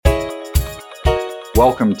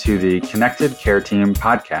Welcome to the Connected Care Team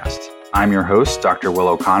podcast. I'm your host, Dr. Will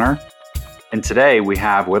O'Connor, and today we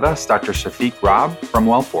have with us Dr. Shafiq Rob from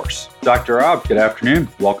Wellforce. Dr. Rob, good afternoon.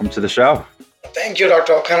 Welcome to the show. Thank you,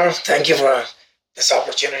 Dr. O'Connor. Thank you for this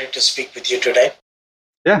opportunity to speak with you today.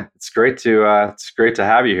 Yeah, it's great to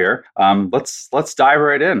have you here. Let's dive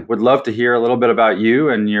right in. Would love to hear a little bit about you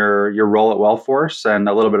and your role at Wellforce and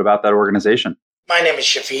a little bit about that organization. My name is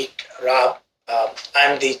Shafiq Rob.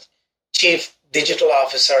 I'm the Chief Digital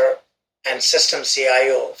Officer and System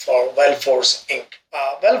CIO for Wellforce Inc.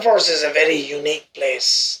 Wellforce is a very unique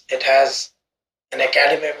place. It has an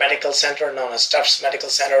academic medical center known as Tufts Medical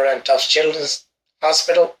Center and Tufts Children's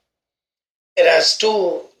Hospital. It has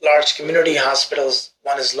two large community hospitals.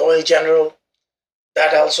 One is Lowell General.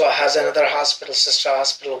 That also has another hospital, sister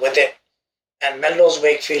hospital with it. And Melrose,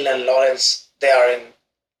 Wakefield, and Lawrence, they are in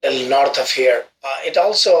a little north of here. It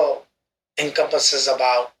also encompasses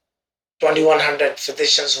about 2,100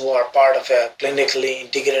 physicians who are part of a clinically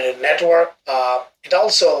integrated network. It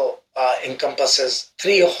also encompasses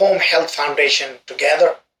 3 home health foundations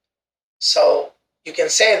together. So you can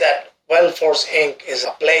say that Wellforce Inc. is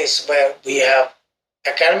a place where we have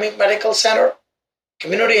academic medical center,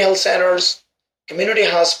 community health centers, community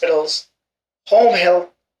hospitals, home health,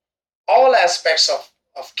 all aspects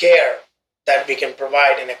of care that we can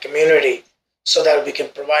provide in a community so that we can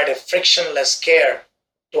provide a frictionless care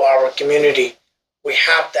to our community. We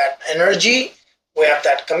have that energy, we have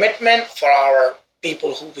that commitment for our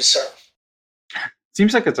people who we serve.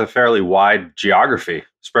 Seems like it's a fairly wide geography,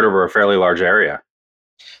 spread over a fairly large area.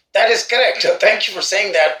 That is correct. Thank you for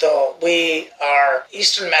saying that, though. We are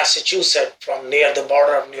eastern Massachusetts, from near the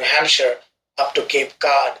border of New Hampshire up to Cape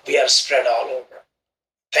Cod. We are spread all over.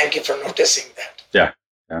 Thank you for noticing that.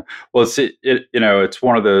 Yeah. Well, it's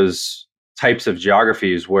one of those types of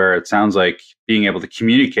geographies where it sounds like being able to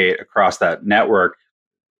communicate across that network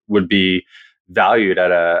would be valued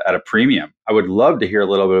at a premium. I would love to hear a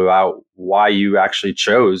little bit about why you actually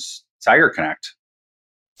chose Tiger Connect.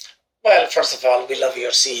 Well, first of all, we love your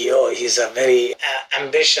CEO. He's a very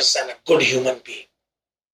ambitious and a good human being.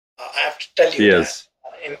 I have to tell you that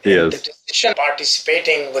in the decision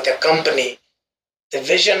participating with a company, the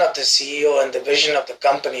vision of the CEO and the vision of the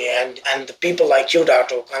company and the people like you,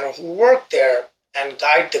 Dr. O'Connor, who work there and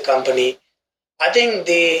guide the company, I think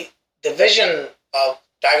the vision of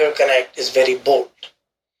Tiger Connect is very bold.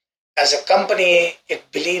 As a company, it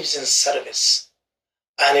believes in service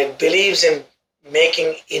and it believes in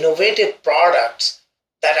making innovative products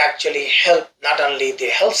that actually help not only the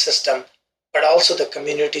health system, but also the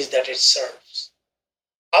communities that it serves.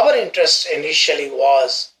 Our interest initially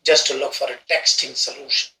was just to look for a texting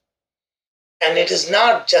solution. And it is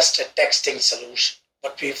not just a texting solution.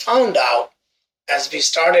 What we found out as we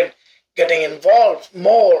started getting involved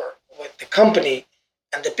more with the company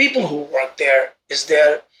and the people who work there is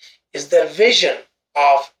their vision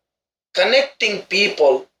of connecting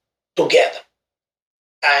people together.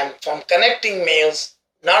 And from connecting means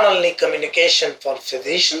not only communication for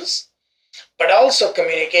physicians, but also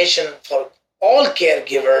communication for all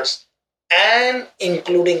caregivers and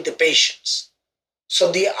including the patients.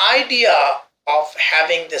 So the idea of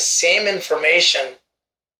having the same information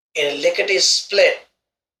in a lickety split,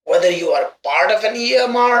 whether you are part of an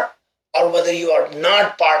EMR or whether you are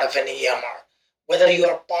not part of an EMR, whether you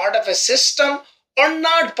are part of a system or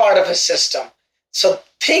not part of a system. So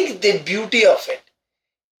think the beauty of it.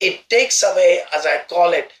 It takes away, as I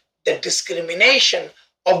call it, the discrimination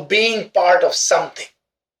of being part of something.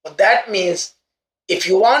 What that means, if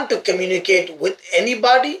you want to communicate with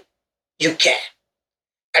anybody, you can.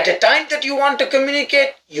 At a time that you want to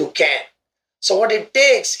communicate, you can. So what it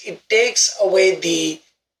takes away the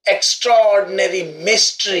extraordinary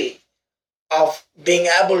mystery of being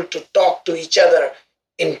able to talk to each other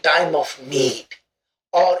in time of need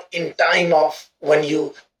or in time of when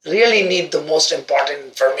you really need the most important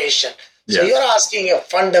information. So you're asking a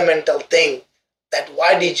fundamental thing that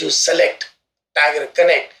why did you select Tiger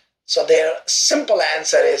Connect? So their simple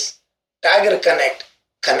answer is Tiger Connect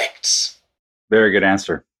connects. Very good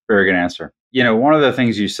answer. Very good answer. One of the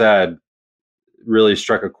things you said really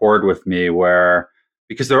struck a chord with me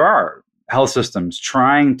because there are health systems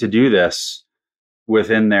trying to do this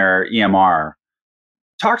within their EMR.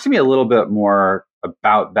 Talk to me a little bit more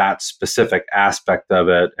about that specific aspect of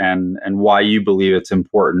it and why you believe it's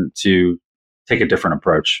important to take a different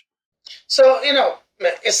approach. So,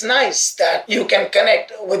 it's nice that you can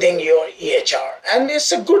connect within your EHR and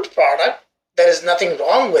it's a good product. There is nothing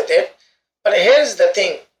wrong with it. But here's the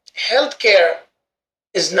thing. Healthcare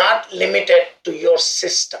is not limited to your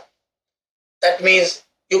system. That means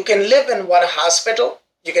you can live in one hospital,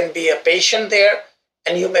 you can be a patient there,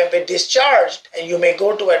 and you may be discharged and you may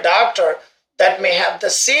go to a doctor that may have the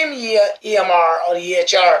same EMR or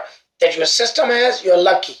EHR that your system has, you're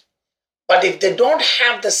lucky. But if they don't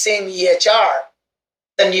have the same EHR,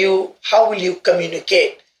 then how will you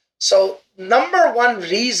communicate? So number one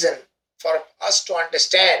reason for us to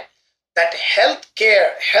understand that health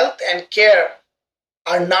and care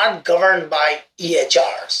are not governed by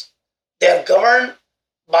EHRs. They are governed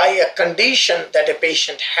by a condition that a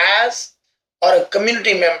patient has, or a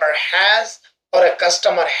community member has, or a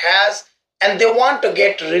customer has, and they want to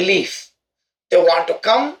get relief. They want to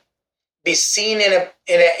come, be seen in a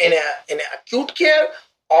acute care,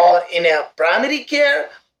 or in a primary care,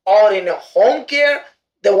 or in a home care.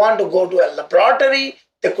 They want to go to a laboratory.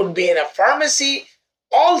 They could be in a pharmacy.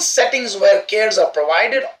 All settings where cares are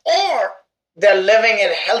provided, or they're living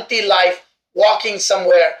a healthy life, walking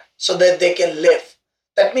somewhere so that they can live.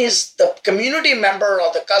 That means the community member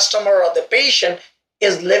or the customer or the patient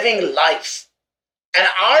is living life. And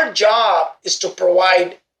our job is to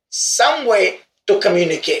provide some way to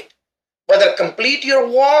communicate, whether complete your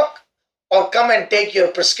walk or come and take your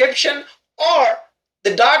prescription, or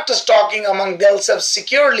the doctors talking among themselves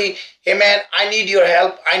securely, hey man, I need your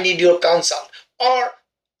help, I need your consult. Or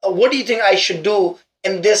what do you think I should do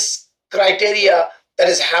in this criteria that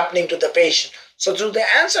is happening to the patient? So to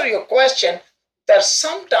answer your question, that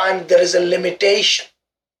sometimes there is a limitation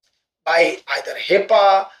by either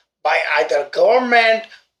HIPAA, by either government,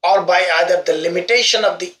 or by either the limitation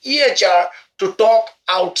of the EHR to talk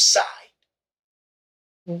outside.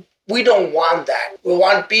 We don't want that. We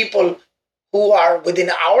want people who are within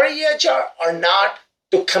our EHR or not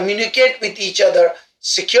to communicate with each other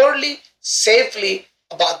securely, safely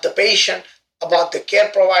about the patient, about the care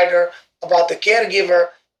provider, about the caregiver,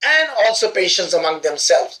 and also patients among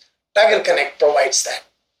themselves. Tiger Connect provides that.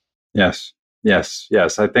 Yes.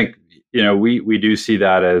 I think, we do see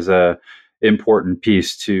that as a important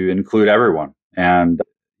piece to include everyone. And,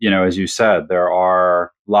 as you said, there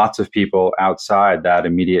are lots of people outside that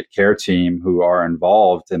immediate care team who are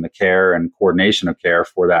involved in the care and coordination of care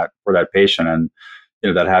for that patient. And,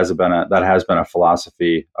 that has been a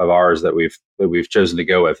philosophy of ours that we've chosen to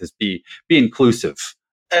go with, is be inclusive.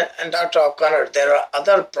 And Dr. O'Connor, there are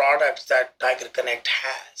other products that Tiger Connect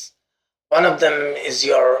has. One of them is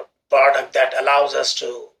your product that allows us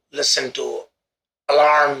to listen to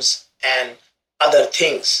alarms and other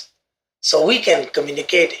things. So we can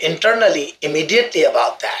communicate internally immediately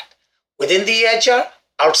about that, within the EHR,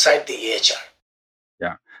 outside the EHR.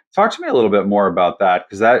 Yeah. Talk to me a little bit more about that,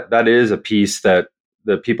 because that is a piece that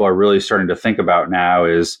people are really starting to think about now,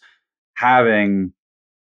 is having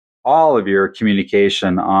all of your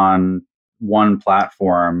communication on one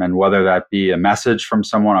platform, and whether that be a message from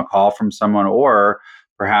someone, a call from someone, or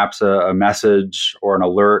perhaps a message or an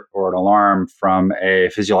alert or an alarm from a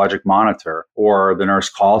physiologic monitor or the nurse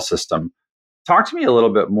call system. Talk to me a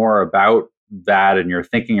little bit more about that and your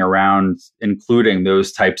thinking around including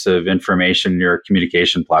those types of information in your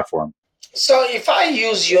communication platform. So if I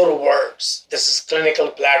use your words, this is clinical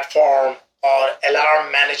platform or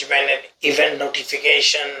alarm management and event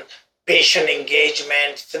notification, patient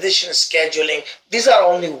engagement, physician scheduling, these are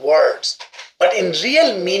only words. But in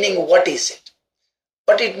real meaning, what is it?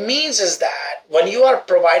 What it means is that when you are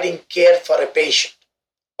providing care for a patient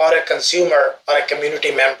or a consumer or a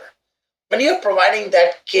community member, when you're providing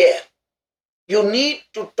that care, you need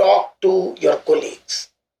to talk to your colleagues,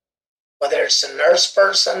 whether it's a nurse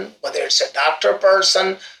person, whether it's a doctor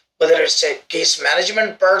person, whether it's a case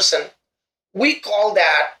management person. We call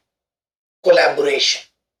that collaboration,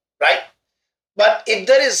 right? But if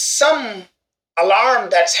there is some alarm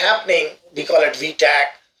that's happening, we call it VTAC,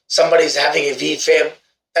 somebody's having a VFib,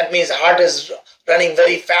 that means the heart is running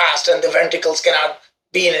very fast and the ventricles cannot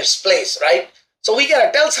be in its place, right? So we got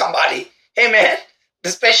to tell somebody, hey man,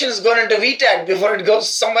 this patient is going into VTAC before it goes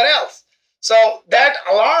somewhere else. So that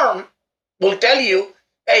alarm will tell you,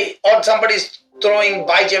 hey, or somebody's throwing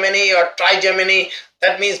bigeminy or trigeminy.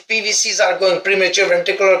 That means PVCs are going, premature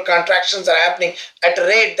ventricular contractions are happening at a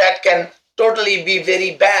rate that can totally be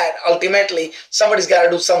very bad. Ultimately, somebody's got to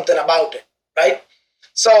do something about it, right?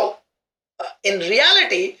 So in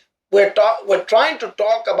reality, we're trying to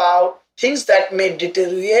talk about things that may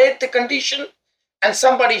deteriorate the condition, and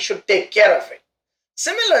somebody should take care of it.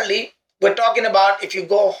 Similarly, we're talking about if you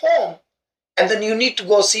go home and then you need to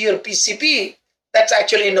go see your PCP, that's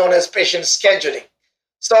actually known as patient scheduling.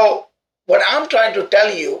 So what I'm trying to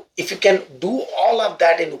tell you, if you can do all of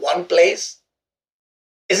that in one place,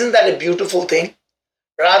 isn't that a beautiful thing?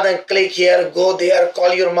 Rather than click here, go there,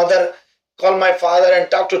 call your mother, call my father, and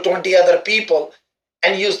talk to 20 other people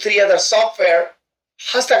and use 3 other software,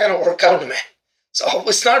 how's that going to work out, man? So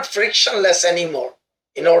it's not frictionless anymore.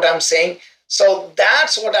 You know what I'm saying? So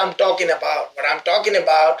that's what I'm talking about. What I'm talking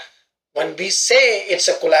about when we say it's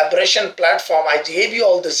a collaboration platform, I gave you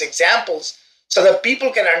all these examples so that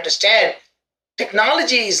people can understand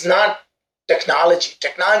technology is not technology.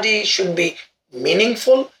 Technology should be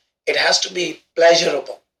meaningful. It has to be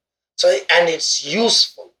pleasurable. So, and it's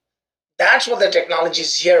useful. That's what the technology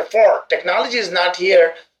is here for. Technology is not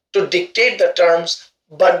here to dictate the terms,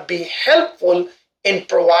 but be helpful in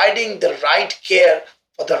providing the right care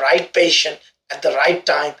for the right patient at the right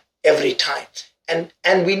time, every time.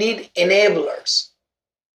 And we need enablers.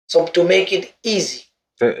 So to make it easy.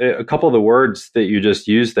 A couple of the words that you just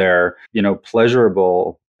used there,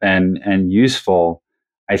 pleasurable and useful.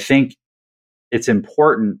 I think it's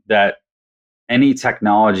important that any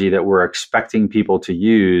technology that we're expecting people to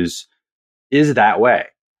use is that way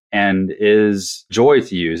and is joy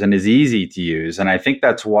to use and is easy to use. And I think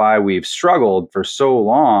that's why we've struggled for so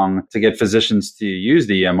long to get physicians to use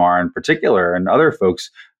the EMR in particular, and other folks.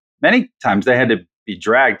 Many times they had to be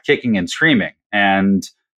dragged kicking and screaming. And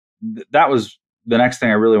that was the next thing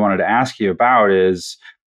I really wanted to ask you about is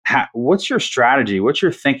what's your strategy? What's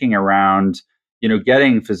your thinking around,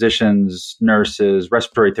 getting physicians, nurses,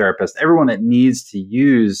 respiratory therapists, everyone that needs to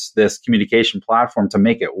use this communication platform to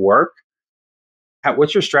make it work?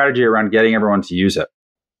 What's your strategy around getting everyone to use it?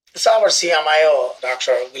 So our CMIO,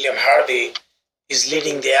 Dr. William Harvey, is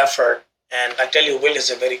leading the effort. And I tell you, Will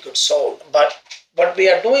is a very good soul. But what we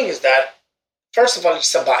are doing is that, first of all,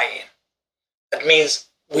 it's a buy-in. That means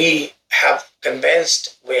we have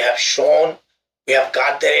convinced, we have shown, we have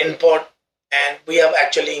got their input, and we have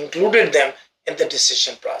actually included them in the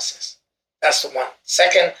decision process. That's the one.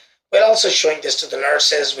 Second, we're also showing this to the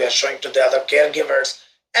nurses, we are showing to the other caregivers,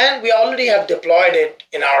 and we already have deployed it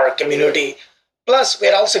in our community. Plus,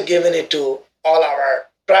 we're also giving it to all our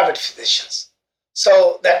private physicians.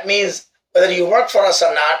 So that means whether you work for us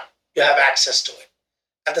or not, you have access to it.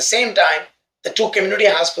 At the same time, the 2 community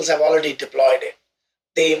hospitals have already deployed it.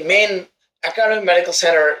 The main academic medical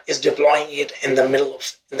center is deploying it in the middle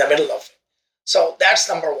of it. So that's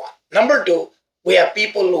number one. Number 2, we have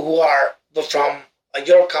people who are from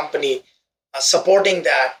your company supporting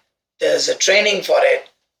that. There's a training for it.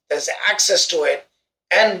 There's access to it.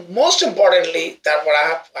 And most importantly, that what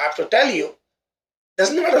I have to tell you,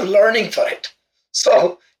 there's not a learning for it.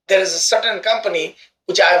 So there is a certain company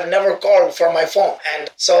which I have never called for my phone. And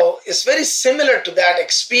so it's very similar to that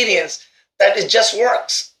experience that it just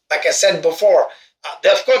works. Like I said before,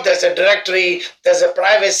 of course, there's a directory, there's a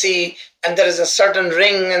privacy, and there is a certain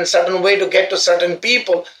ring and certain way to get to certain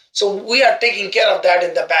people. So we are taking care of that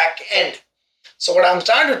in the back end. So what I'm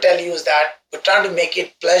trying to tell you is that we're trying to make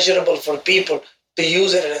it pleasurable for people to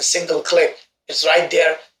use it in a single click. It's right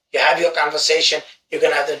there. You have your conversation. You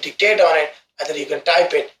can either dictate on it, either you can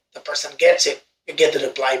type it, the person gets it, you get the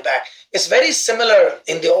reply back. It's very similar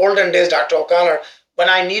in the olden days, Dr. O'Connor, when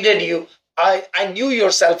I needed you. I knew your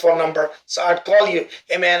cell phone number, so I'd call you,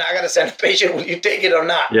 hey man, I got to send a patient, will you take it or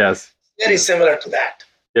not? Yes. Very similar to that.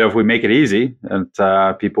 If we make it easy, and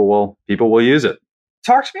people will use it.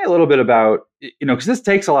 Talk to me a little bit about, because this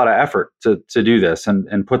takes a lot of effort to do this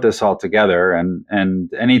and put this all together.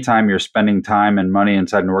 And anytime you're spending time and money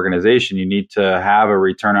inside an organization, you need to have a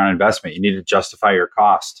return on investment. You need to justify your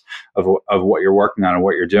cost of what you're working on and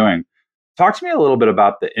what you're doing. Talk to me a little bit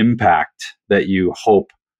about the impact that you hope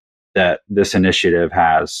that this initiative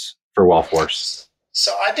has for WellForce.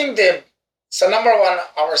 So I think number one,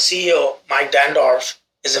 our CEO, Mike Dandorf,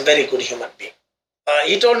 is a very good human being.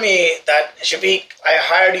 He told me that, Shafiq, I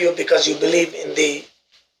hired you because you believe in the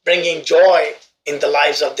bringing joy in the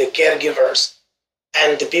lives of the caregivers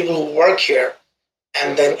and the people who work here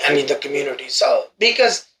and in the community. So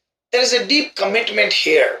because there is a deep commitment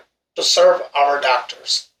here to serve our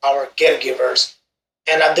doctors, our caregivers,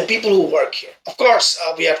 and the people who work here. Of course,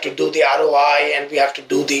 we have to do the ROI and we have to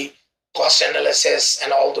do the cost analysis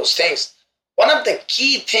and all those things. One of the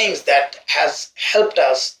key things that has helped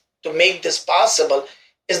us to make this possible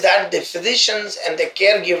is that the physicians and the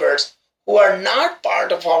caregivers who are not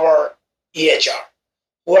part of our EHR,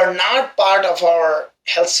 who are not part of our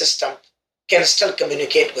health system, can still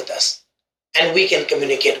communicate with us, and we can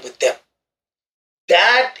communicate with them.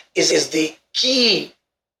 That is the key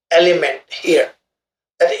element here.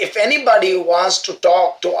 That if anybody wants to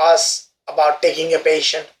talk to us about taking a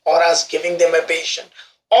patient or us giving them a patient,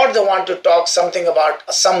 or they want to talk something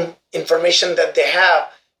about some information that they have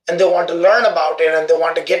and they want to learn about it and they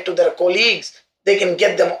want to get to their colleagues, they can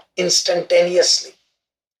get them instantaneously.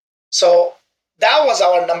 So that was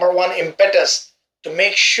our number one impetus, to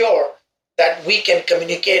make sure that we can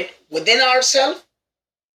communicate within ourselves,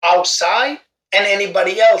 outside, and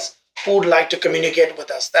anybody else who would like to communicate with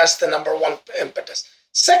us. That's the number one impetus.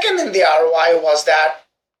 Second in the ROI was that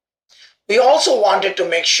we also wanted to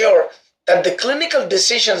make sure that the clinical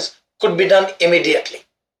decisions could be done immediately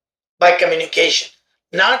by communication,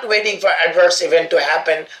 not waiting for adverse event to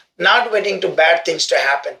happen, not waiting to bad things to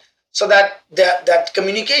happen. So that that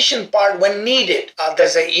communication part, when needed,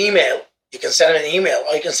 there's an email. You can send an email,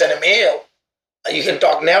 or you can send a mail. You can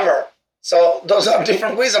talk never. So those are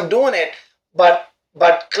different ways of doing it. But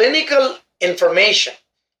clinical information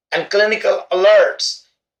and clinical alerts,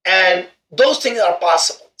 and those things are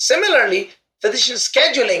possible. Similarly, physician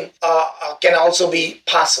scheduling can also be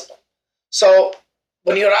possible. So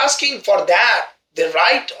when you're asking for that, the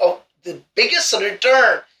right of the biggest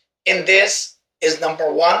return in this is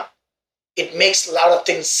number one, it makes a lot of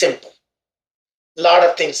things simple, a lot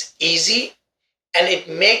of things easy, and it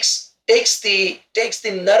takes the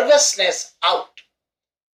nervousness out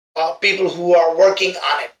of people who are working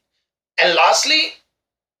on it. And lastly,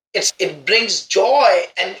 it brings joy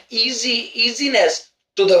and easiness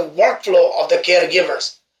to the workflow of the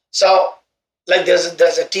caregivers. So, like there's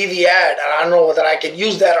a TV ad, and I don't know whether I can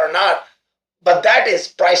use that or not, but that is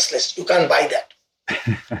priceless. You can't buy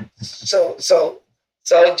that. So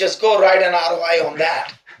just go write an ROI on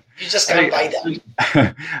that. You just can't buy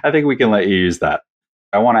that. I think we can let you use that.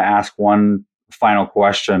 I want to ask one final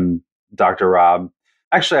question, Dr. Rob.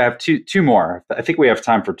 Actually, I have two more. I think we have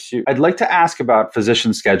time for two. I'd like to ask about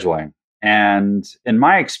physician scheduling. And in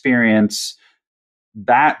my experience,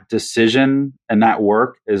 that decision and that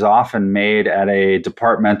work is often made at a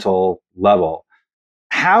departmental level.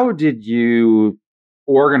 How did you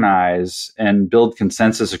organize and build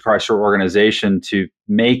consensus across your organization to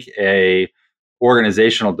make a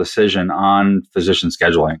organizational decision on physician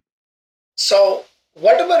scheduling? So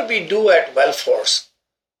whatever we do at WellForce,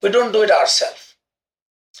 we don't do it ourselves.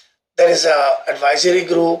 There is an advisory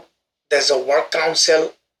group, there's a work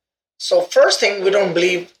council. So first thing, we don't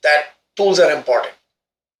believe that tools are important.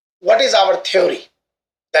 What is our theory?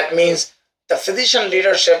 That means the physician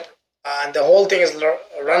leadership, and the whole thing is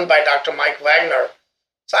run by Dr. Mike Wagner.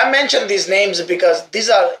 So I mention these names because these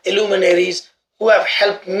are illuminaries who have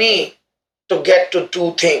helped me to get to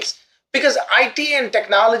two things. Because IT and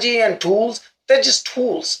technology and tools, they're just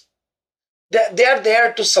tools. They're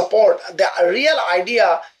there to support. The real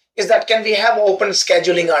idea is that can we have open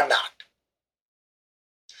scheduling or not?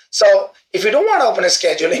 So if you don't want open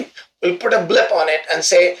scheduling, we'll put a blip on it and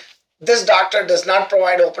say, this doctor does not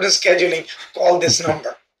provide open scheduling, call this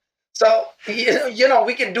number. So, you know,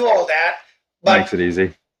 we can do all that. But makes it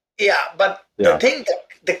easy. Yeah, but the thing,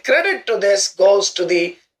 the credit to this goes to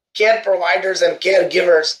the care providers and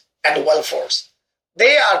caregivers at WellForce.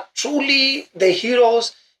 They are truly the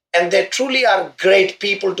heroes, and they truly are great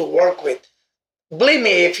people to work with. Believe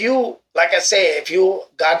me, if you, like I say, if you,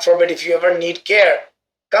 God forbid, if you ever need care,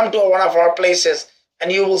 come to one of our places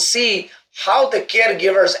and you will see how the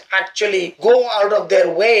caregivers actually go out of their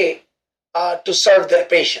way to serve their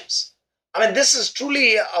patients. I mean, this is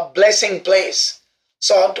truly a blessing place.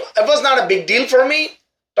 So it was not a big deal for me.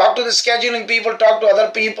 Talk to the scheduling people, talk to other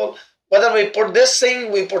people, whether we put this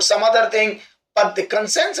thing, we put some other thing. But the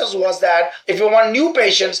consensus was that if you want new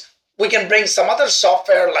patients, we can bring some other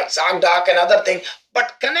software like ZocDoc and other things,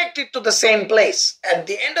 but connect it to the same place. At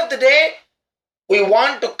the end of the day, we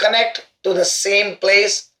want to connect to the same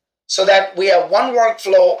place so that we have one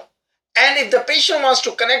workflow. And if the patient wants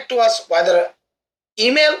to connect to us, whether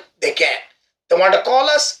email, they can. They want to call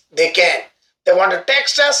us, they can. They want to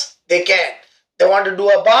text us, they can. They want to do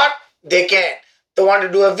a bot, they can. They want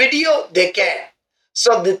to do a video, they can.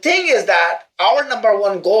 So the thing is that our number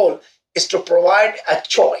one goal is to provide a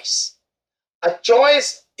choice. A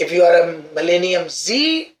choice, if you are a Millennium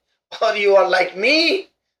Z or you are like me,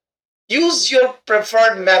 use your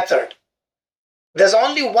preferred method. There's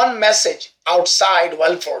only one message outside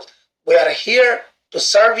WellForce. We are here to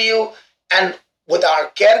serve you, and with our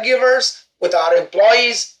caregivers, with our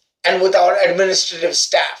employees, and with our administrative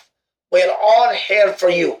staff. We're all here for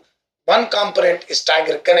you. One component is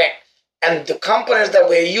Tiger Connect, and the components that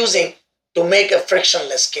we're using to make a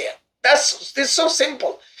frictionless care. It's so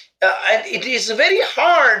simple. And it is very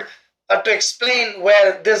hard to explain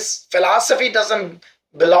where this philosophy doesn't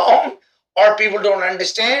belong or people don't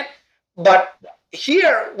understand. But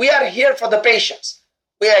here, we are here for the patients.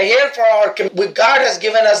 We are here for God has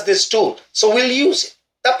given us this tool, so we'll use it.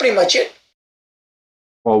 That's pretty much it.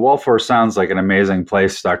 Well, WellForce sounds like an amazing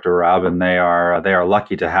place, Dr. Rob, and they are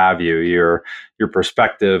lucky to have you. Your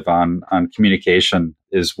perspective on communication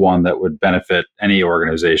is one that would benefit any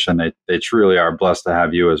organization. They truly are blessed to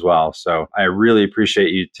have you as well. So I really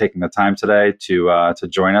appreciate you taking the time today to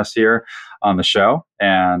join us here on the show,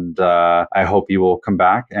 and I hope you will come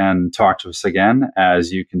back and talk to us again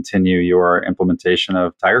as you continue your implementation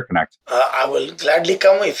of Tiger Connect. I will gladly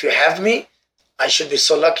come if you have me. I should be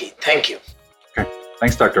so lucky. Thank you. Okay.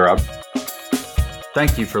 Thanks, Dr. Rob.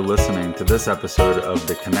 Thank you for listening to this episode of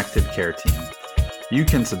the Connected Care Team. You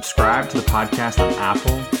can subscribe to the podcast on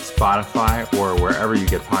Apple, Spotify, or wherever you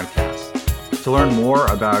get podcasts. To learn more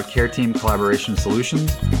about Care Team Collaboration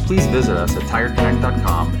Solutions, please visit us at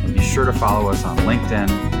tigerconnect.com and be sure to follow us on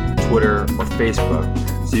LinkedIn, Twitter, or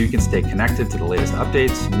Facebook so you can stay connected to the latest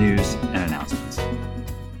updates, news, and announcements.